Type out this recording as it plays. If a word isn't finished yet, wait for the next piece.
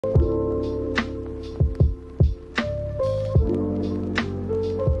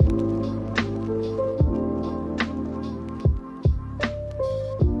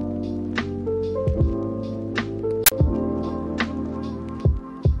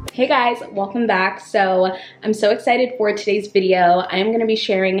Hey guys, welcome back. So I'm so excited for today's video. I'm going to be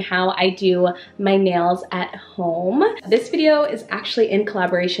sharing how I do my nails at home. This video is actually in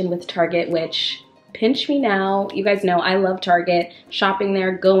collaboration with Target, which pinch me now. You guys know I love Target, shopping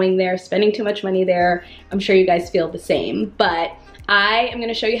there, going there, spending too much money there. I'm sure you guys feel the same, but I am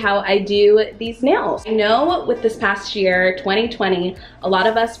gonna show you how I do these nails. I know with this past year, 2020, a lot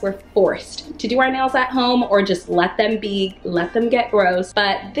of us were forced to do our nails at home or just let them get gross.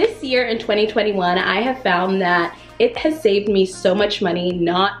 But this year in 2021, I have found that it has saved me so much money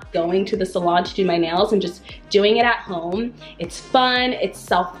not going to the salon to do my nails and just doing it at home. It's fun, it's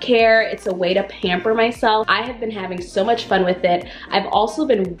self-care, it's a way to pamper myself. I have been having so much fun with it. I've also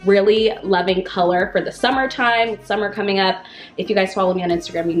been really loving color for the summertime, with summer coming up. If you guys follow me on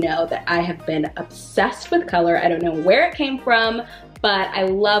Instagram, you know that I have been obsessed with color. I don't know where it came from, but I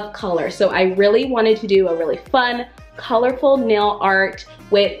love color. So I really wanted to do a really fun, colorful nail art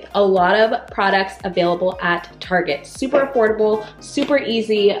with a lot of products available at Target. Super affordable, super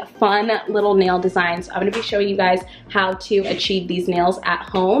easy, fun little nail designs. I'm gonna be showing you guys how to achieve these nails at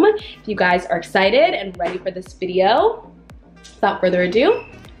home. If you guys are excited and ready for this video, without further ado,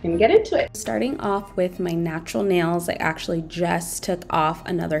 and get into it. Starting off with my natural nails, I actually just took off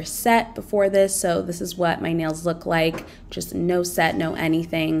another set before this, so this is what my nails look like. Just no set, no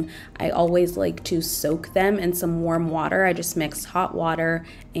anything. I always like to soak them in some warm water. I just mix hot water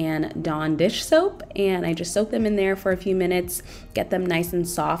and Dawn dish soap, and I just soak them in there for a few minutes, get them nice and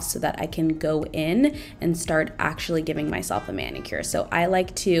soft so that I can go in and start actually giving myself a manicure. So I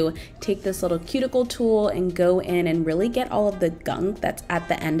like to take this little cuticle tool and go in and really get all of the gunk that's at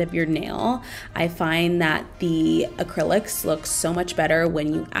the end of your nail. I find that the acrylics look so much better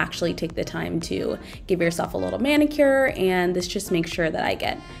when you actually take the time to give yourself a little manicure, and this just makes sure that I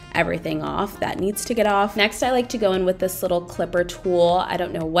get everything off that needs to get off. Next, I like to go in with this little clipper tool. I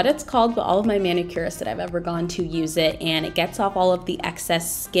don't know what it's called, but all of my manicurists that I've ever gone to use it, and it gets off all of the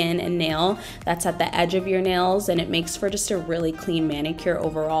excess skin and nail that's at the edge of your nails, and it makes for just a really clean manicure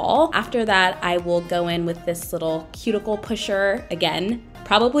overall. After that, I will go in with this little cuticle pusher. Again,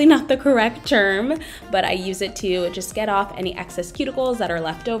 probably not the correct term, but I use it to just get off any excess cuticles that are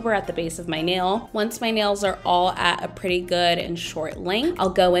left over at the base of my nail. Once my nails are all at a pretty good and short length, I'll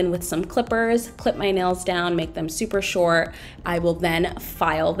go in with some clippers, clip my nails down, make them super short. I will then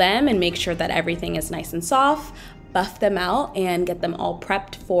file them and make sure that everything is nice and soft, buff them out, and get them all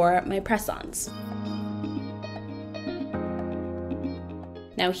prepped for my press-ons.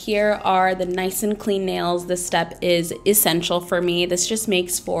 Now here are the nice and clean nails. This step is essential for me. This just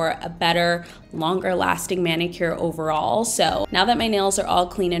makes for a better, longer lasting manicure overall. So now that my nails are all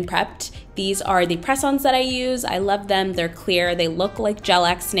clean and prepped, these are the press-ons that I use. I love them. They're clear. They look like Gel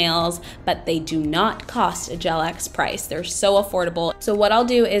X nails, but they do not cost a Gel X price. They're so affordable. So what I'll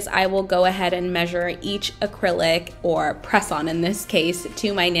do is I will go ahead and measure each acrylic, or press-on in this case,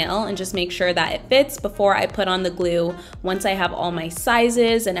 to my nail and just make sure that it fits before I put on the glue. Once I have all my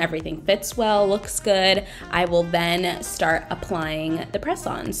sizes and everything fits well, looks good, I will then start applying the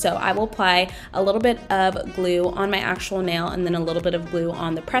press-on. So I will apply a little bit of glue on my actual nail and then a little bit of glue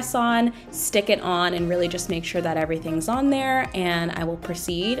on the press-on, stick it on, and really just make sure that everything's on there, and I will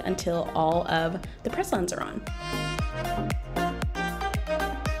proceed until all of the press-ons are on.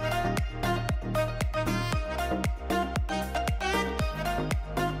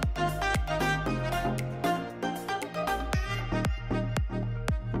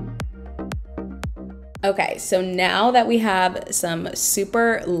 Okay, so now that we have some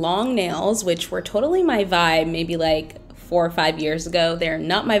super long nails, which were totally my vibe maybe like 4 or 5 years ago, they're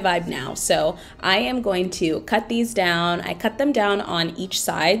not my vibe now. So I am going to cut these down. I cut them down on each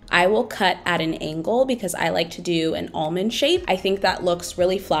side. I will cut at an angle because I like to do an almond shape. I think that looks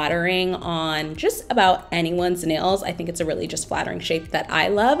really flattering on just about anyone's nails. I think it's a really just flattering shape that I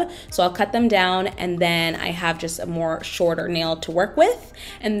love. So I'll cut them down, and then I have just a more shorter nail to work with.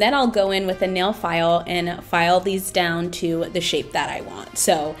 And then I'll go in with a nail file and file these down to the shape that I want.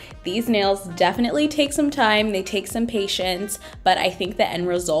 So these nails definitely take some time. They take some patience, but I think the end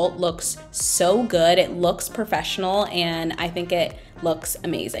result looks so good. It looks professional, and I think it looks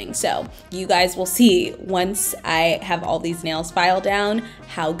amazing. So you guys will see once I have all these nails filed down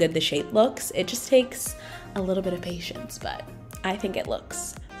how good the shape looks. It just takes a little bit of patience, but I think it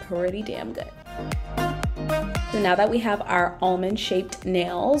looks pretty damn good. So now that we have our almond-shaped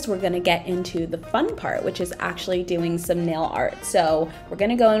nails, we're gonna get into the fun part, which is actually doing some nail art. So we're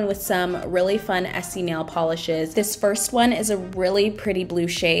gonna go in with some really fun Essie nail polishes. This first one is a really pretty blue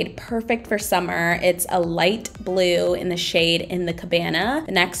shade, perfect for summer. It's a light blue in the shade In the Cabana.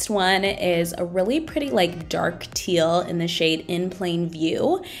 The next one is a really pretty like dark teal in the shade In Plain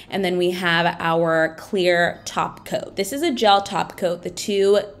View. And then we have our clear top coat. This is a gel top coat. The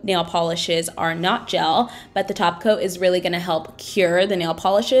two nail polishes are not gel, but the top coat is really gonna help cure the nail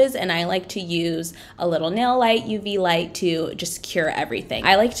polishes, and I like to use a little nail light, UV light, to just cure everything.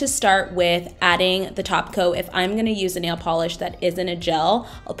 I like to start with adding the top coat. If I'm gonna use a nail polish that isn't a gel,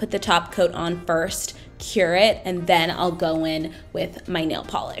 I'll put the top coat on first, cure it, and then I'll go in with my nail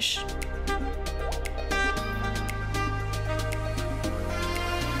polish.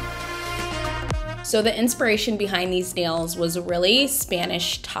 So the inspiration behind these nails was really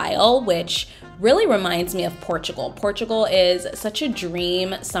Spanish tile, which really reminds me of Portugal. Portugal is such a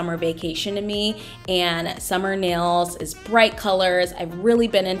dream summer vacation to me, and summer nails is bright colors. I've really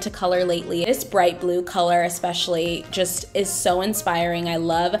been into color lately. This bright blue color especially just is so inspiring. I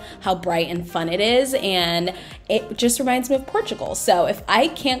love how bright and fun it is, and it just reminds me of Portugal. So if I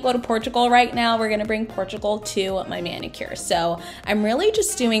can't go to Portugal right now, we're gonna bring Portugal to my manicure. So I'm really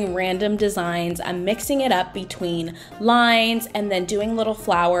just doing random designs. I'm mixing it up between lines and then doing little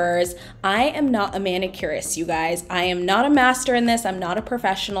flowers. I am not a manicurist, you guys. I am not a master in this. I'm not a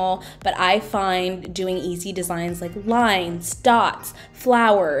professional, but I find doing easy designs like lines, dots,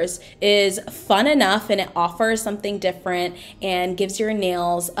 flowers is fun enough, and it offers something different and gives your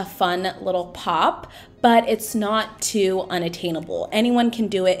nails a fun little pop, but it's not too unattainable. Anyone can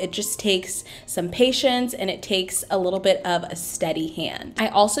do it. It just takes some patience, and it takes a little bit of a steady hand. I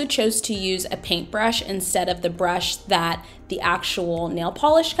also chose to use a paintbrush instead of the brush that the actual nail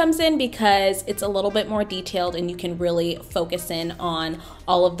polish comes in, because it's a little bit more detailed and you can really focus in on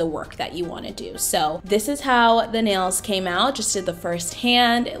all of the work that you want to do. So this is how the nails came out. Just did the first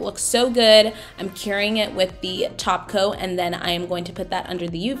hand. It looks so good. I'm curing it with the top coat, and then I am going to put that under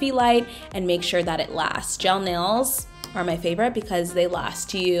the UV light and make sure that it lasts. Gel nails are my favorite because they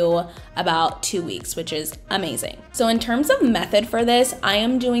last you about 2 weeks, which is amazing. So in terms of method for this, I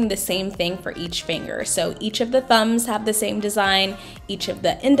am doing the same thing for each finger. So each of the thumbs have the same design, each of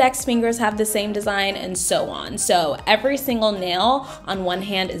the index fingers have the same design, and so on. So every single nail on one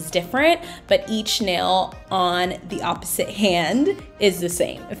hand is different, but each nail on the opposite hand is the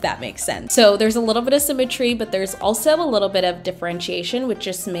same, if that makes sense. So there's a little bit of symmetry, but there's also a little bit of differentiation, which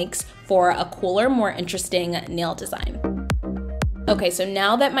just makes for a cooler, more interesting nail design. Okay, so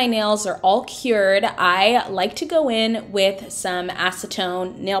now that my nails are all cured, I like to go in with some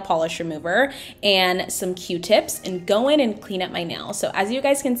acetone nail polish remover and some Q-tips and go in and clean up my nails. So as you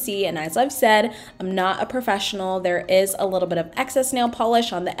guys can see, and as I've said, I'm not a professional. There is a little bit of excess nail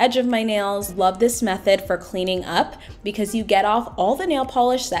polish on the edge of my nails. Love this method for cleaning up because you get off all the nail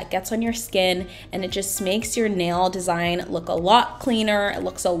polish that gets on your skin, and it just makes your nail design look a lot cleaner. It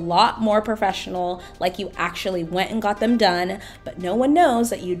looks a lot more professional, like you actually went and got them done, but no one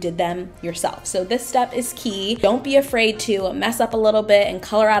knows that you did them yourself. So this step is key. Don't be afraid to mess up a little bit and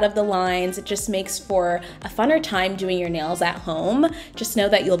color out of the lines. It just makes for a funner time doing your nails at home. Just know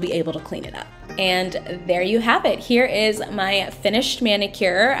that you'll be able to clean it up. And there you have it. Here is my finished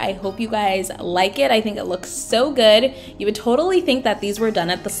manicure. I hope you guys like it. I think it looks so good. You would totally think that these were done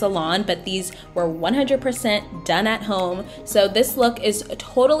at the salon, but these were 100% done at home. So this look is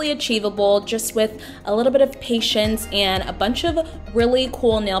totally achievable just with a little bit of patience and a bunch of really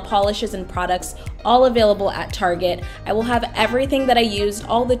cool nail polishes and products all available at Target. I will have everything that I used,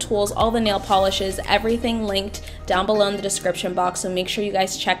 all the tools, all the nail polishes, everything linked down below in the description box, so make sure you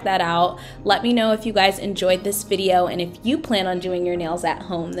guys check that out. Let me know if you guys enjoyed this video and if you plan on doing your nails at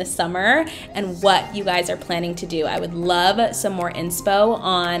home this summer and what you guys are planning to do. I would love some more inspo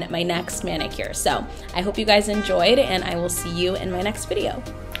on my next manicure. So I hope you guys enjoyed, and I will see you in my next video.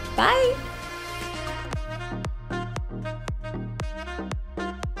 Bye!